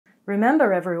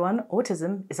Remember everyone,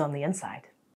 autism is on the inside.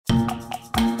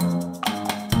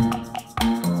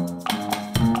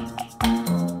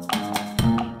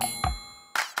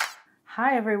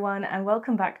 Hi everyone and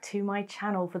welcome back to my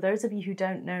channel. For those of you who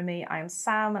don't know me, I am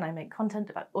Sam and I make content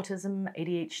about autism,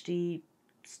 ADHD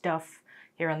stuff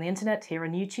here on the internet, here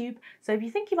on YouTube. So if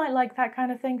you think you might like that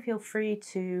kind of thing, feel free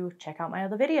to check out my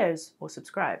other videos or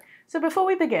subscribe. So before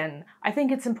we begin, I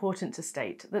think it's important to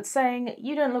state that saying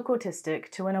you don't look autistic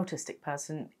to an autistic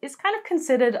person is kind of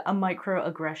considered a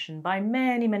microaggression by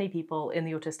many people in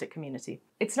the autistic community.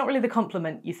 It's not really the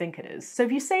compliment you think it is. So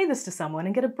if you say this to someone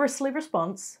and get a bristly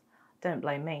response, don't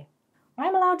blame me.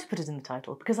 I'm allowed to put it in the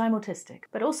title because I'm autistic,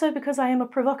 but also because I am a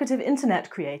provocative internet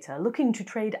creator looking to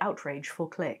trade outrage for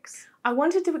clicks. I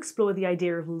wanted to explore the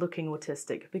idea of looking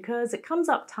autistic because it comes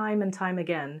up time and time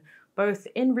again, both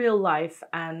in real life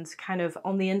and kind of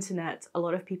on the internet, a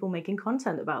lot of people making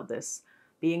content about this,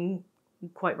 being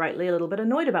quite rightly a little bit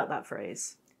annoyed about that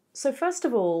phrase. So first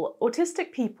of all,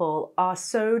 autistic people are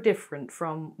so different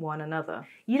from one another.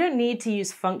 You don't need to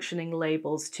use functioning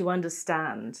labels to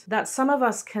understand that some of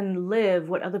us can live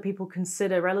what other people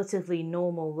consider relatively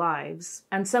normal lives,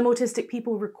 and some autistic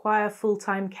people require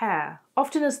full-time care,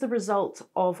 often as the result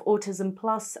of autism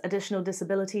plus additional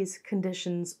disabilities,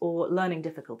 conditions, or learning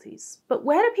difficulties. But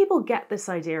where do people get this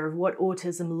idea of what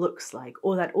autism looks like,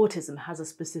 or that autism has a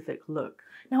specific look?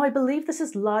 Now, I believe this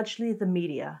is largely the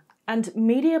media. And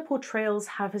media portrayals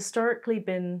have historically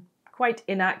been quite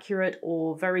inaccurate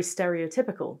or very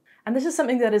stereotypical. And this is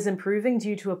something that is improving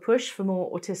due to a push for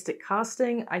more autistic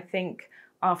casting. I think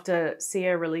after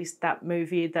Sia released that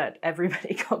movie that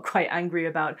everybody got quite angry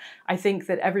about, I think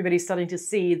that everybody's starting to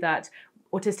see that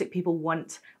autistic people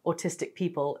want autistic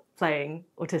people playing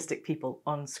autistic people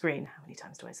on screen. How many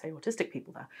times do I say autistic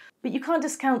people there? But you can't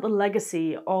discount the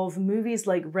legacy of movies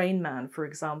like Rain Man, for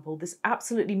example, this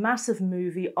absolutely massive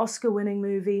movie, Oscar-winning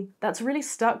movie, that's really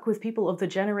stuck with people of the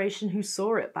generation who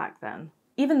saw it back then.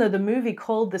 Even though the movie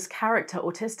called this character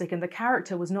autistic, and the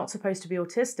character was not supposed to be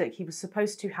autistic, he was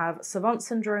supposed to have savant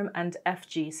syndrome and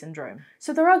FG syndrome.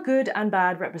 So there are good and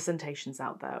bad representations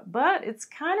out there, but it's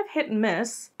kind of hit and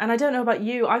miss. And I don't know about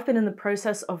you, I've been in the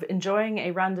process of enjoying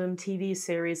a random TV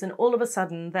series and all of a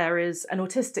sudden there is an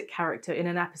autistic character in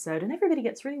an episode and everybody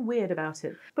gets really weird about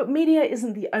it. But media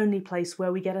isn't the only place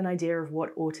where we get an idea of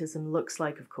what autism looks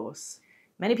like, of course.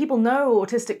 Many people know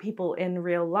autistic people in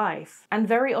real life, and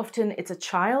very often it's a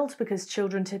child because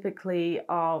children typically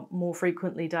are more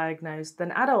frequently diagnosed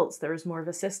than adults. There is more of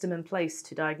a system in place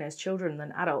to diagnose children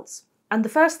than adults. And the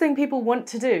first thing people want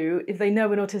to do if they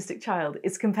know an autistic child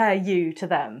is compare you to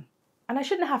them. And I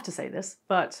shouldn't have to say this,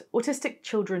 but autistic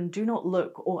children do not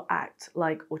look or act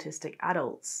like autistic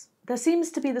adults. There seems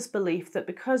to be this belief that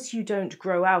because you don't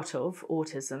grow out of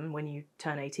autism when you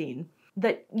turn 18,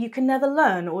 that you can never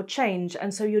learn or change,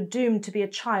 and so you're doomed to be a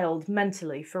child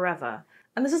mentally forever.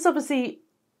 And this is obviously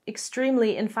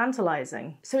extremely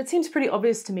infantilizing. So it seems pretty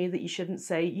obvious to me that you shouldn't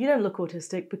say, you don't look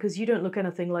autistic because you don't look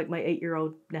anything like my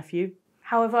 8-year-old nephew.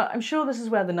 However, I'm sure this is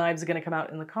where the knives are going to come out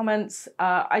in the comments.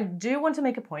 I do want to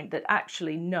make a point that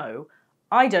actually, no,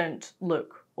 I don't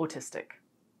look autistic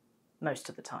most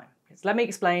of the time. Let me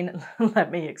explain,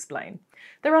 let me explain.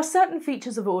 There are certain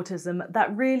features of autism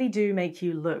that really do make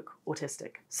you look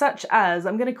autistic, such as,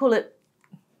 I'm going to call it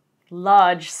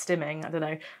large stimming, I don't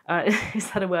know, is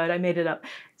that a word? I made it up.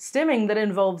 Stimming that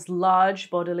involves large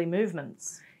bodily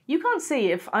movements. You can't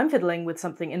see if I'm fiddling with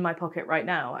something in my pocket right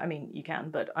now. I mean, you can,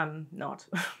 but I'm not.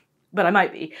 But I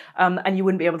might be, and you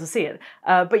wouldn't be able to see it.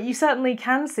 But you certainly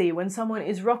can see when someone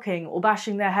is rocking or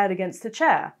bashing their head against a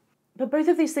chair. But both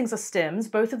of these things are stims,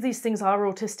 both of these things are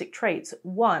autistic traits.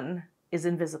 One is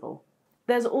invisible.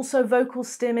 There's also vocal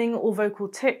stimming or vocal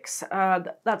tics.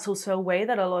 That's also a way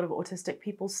that a lot of autistic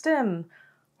people stim.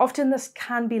 Often this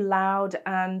can be loud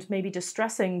and maybe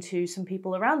distressing to some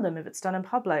people around them if it's done in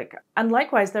public. And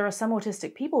likewise, there are some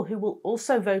autistic people who will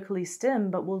also vocally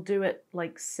stim, but will do it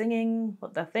like singing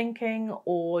what they're thinking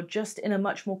or just in a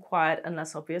much more quiet and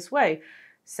less obvious way.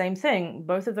 Same thing,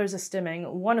 both of those are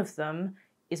stimming. One of them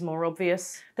is more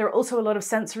obvious. There are also a lot of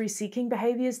sensory seeking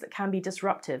behaviors that can be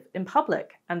disruptive in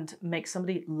public and make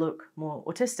somebody look more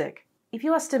autistic. If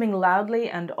you are stimming loudly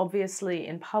and obviously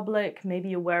in public, maybe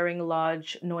you're wearing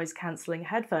large noise-cancelling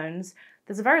headphones,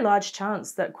 there's a very large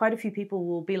chance that quite a few people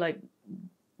will be like,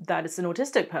 that is an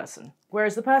autistic person.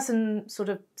 Whereas the person sort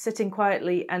of sitting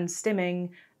quietly and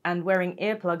stimming and wearing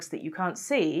earplugs that you can't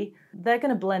see, they're going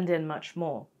to blend in much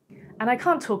more. And I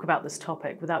can't talk about this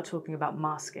topic without talking about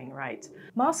masking, right?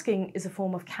 Masking is a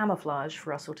form of camouflage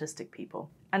for us autistic people,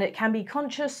 and it can be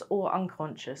conscious or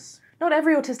unconscious. Not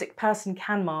every autistic person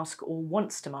can mask or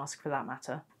wants to mask for that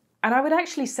matter. And I would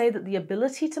actually say that the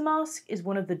ability to mask is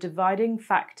one of the dividing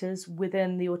factors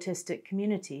within the autistic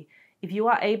community. If you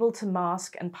are able to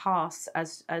mask and pass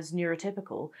as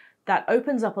neurotypical, that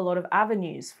opens up a lot of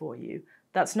avenues for you.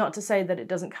 That's not to say that it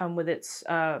doesn't come with its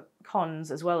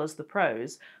cons as well as the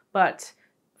pros, but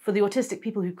for the autistic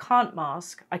people who can't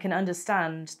mask, I can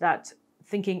understand that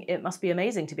thinking it must be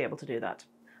amazing to be able to do that.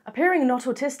 Appearing not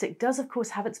autistic does of course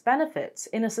have its benefits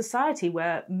in a society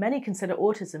where many consider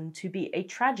autism to be a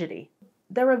tragedy.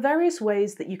 There are various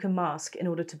ways that you can mask in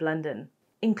order to blend in,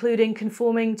 including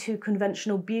conforming to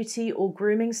conventional beauty or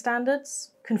grooming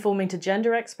standards, conforming to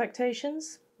gender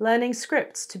expectations, learning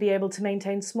scripts to be able to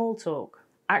maintain small talk,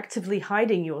 actively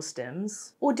hiding your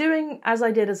stims, or doing, as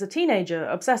I did as a teenager,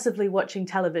 obsessively watching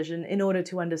television in order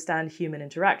to understand human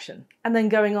interaction, and then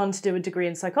going on to do a degree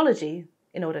in psychology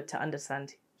in order to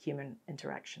understand human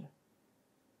interaction.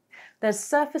 There's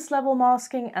surface level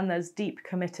masking and there's deep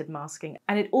committed masking,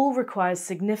 and it all requires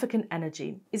significant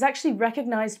energy. It's actually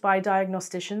recognized by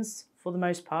diagnosticians, for the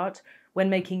most part, when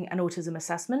making an autism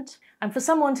assessment. And for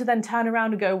someone to then turn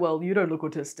around and go, well, you don't look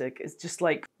autistic, it's just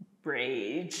like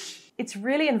rage. It's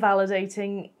really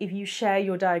invalidating if you share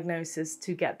your diagnosis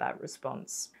to get that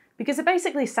response, because it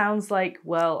basically sounds like,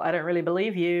 well, I don't really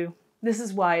believe you. This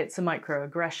is why it's a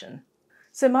microaggression.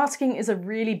 So masking is a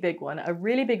really big one, a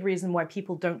really big reason why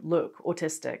people don't look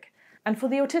autistic. And for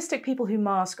the autistic people who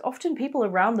mask, often people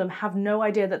around them have no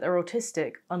idea that they're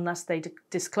autistic unless they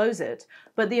disclose it.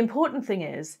 But the important thing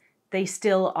is, they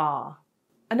still are.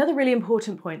 Another really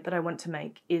important point that I want to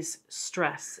make is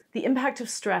stress. The impact of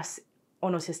stress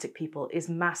on autistic people is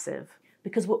massive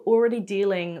because we're already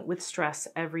dealing with stress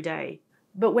every day.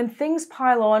 But when things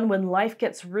pile on, when life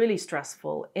gets really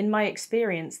stressful, in my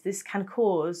experience, this can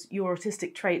cause your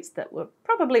autistic traits that were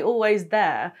probably always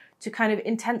there to kind of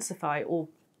intensify or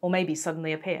maybe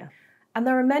suddenly appear. And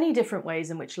there are many different ways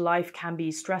in which life can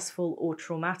be stressful or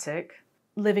traumatic.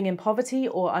 Living in poverty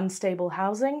or unstable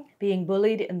housing, being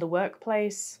bullied in the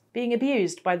workplace, being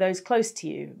abused by those close to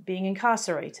you, being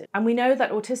incarcerated. And we know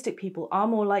that autistic people are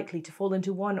more likely to fall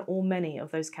into one or many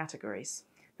of those categories.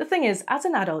 The thing is, as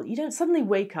an adult, you don't suddenly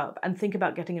wake up and think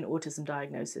about getting an autism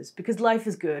diagnosis because life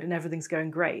is good and everything's going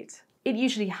great. It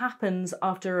usually happens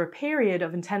after a period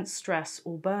of intense stress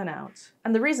or burnout.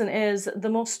 And the reason is, the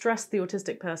more stressed the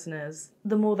autistic person is,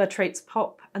 the more their traits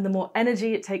pop and the more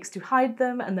energy it takes to hide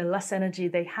them and the less energy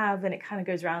they have, and it kind of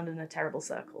goes round in a terrible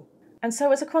circle. And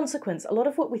so as a consequence, a lot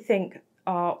of what we think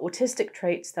are autistic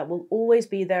traits that will always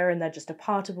be there and they're just a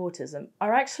part of autism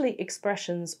are actually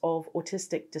expressions of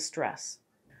autistic distress.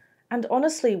 And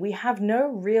honestly, we have no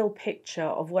real picture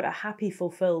of what a happy,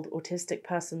 fulfilled autistic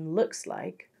person looks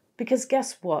like. Because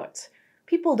guess what?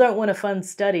 People don't want to fund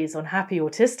studies on happy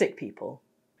autistic people.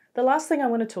 The last thing I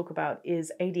want to talk about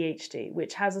is ADHD,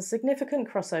 which has a significant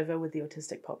crossover with the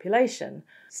autistic population.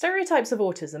 Stereotypes of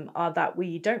autism are that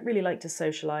we don't really like to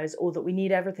socialize or that we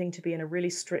need everything to be in a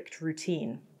really strict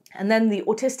routine. And then the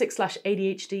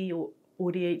autistic/ADHD or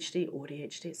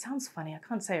ADHD, it sounds funny, I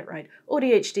can't say it right,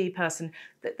 ADHD person,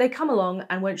 they come along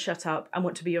and won't shut up and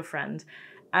want to be your friend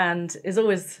and is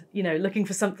always, looking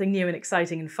for something new and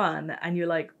exciting and fun, and you're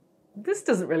like, this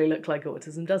doesn't really look like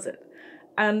autism, does it?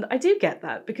 And I do get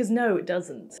that, because no, it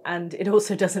doesn't. And it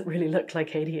also doesn't really look like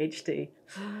ADHD.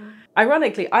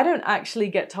 Ironically, I don't actually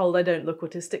get told I don't look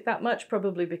autistic that much,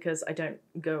 probably because I don't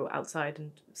go outside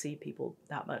and see people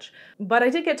that much. But I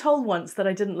did get told once that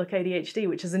I didn't look ADHD,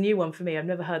 which is a new one for me. I've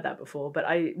never heard that before, but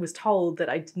I was told that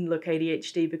I didn't look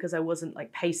ADHD because I wasn't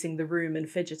like pacing the room and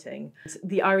fidgeting.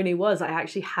 The irony was I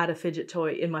actually had a fidget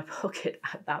toy in my pocket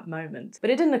at that moment. But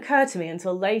it didn't occur to me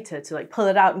until later to like pull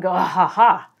it out and go, ah ha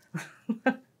ha.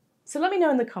 So let me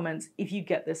know in the comments if you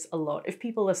get this a lot. If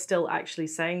people are still actually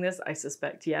saying this, I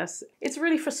suspect yes. It's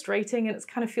really frustrating and it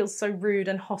kind of feels so rude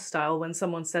and hostile when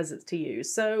someone says it to you.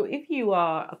 So if you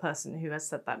are a person who has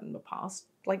said that in the past,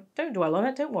 like, don't dwell on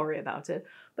it, don't worry about it,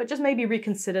 but just maybe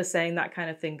reconsider saying that kind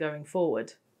of thing going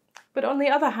forward. But on the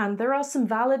other hand, there are some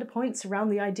valid points around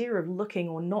the idea of looking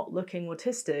or not looking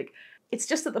autistic. It's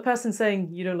just that the person saying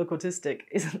you don't look autistic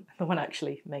isn't the one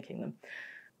actually making them.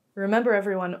 Remember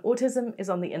everyone, autism is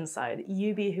on the inside.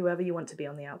 You be whoever you want to be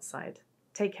on the outside.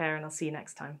 Take care and I'll see you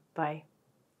next time. Bye.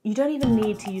 You don't even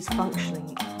need to use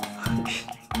functioning.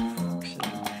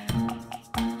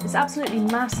 It's absolutely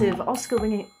massive Oscar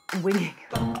winging.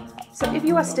 So if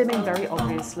you are stimming very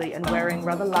obviously and wearing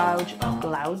rather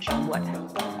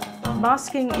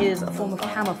masking is a form of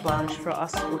camouflage for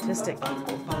us autistic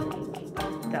people.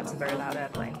 That's a very loud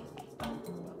airplane.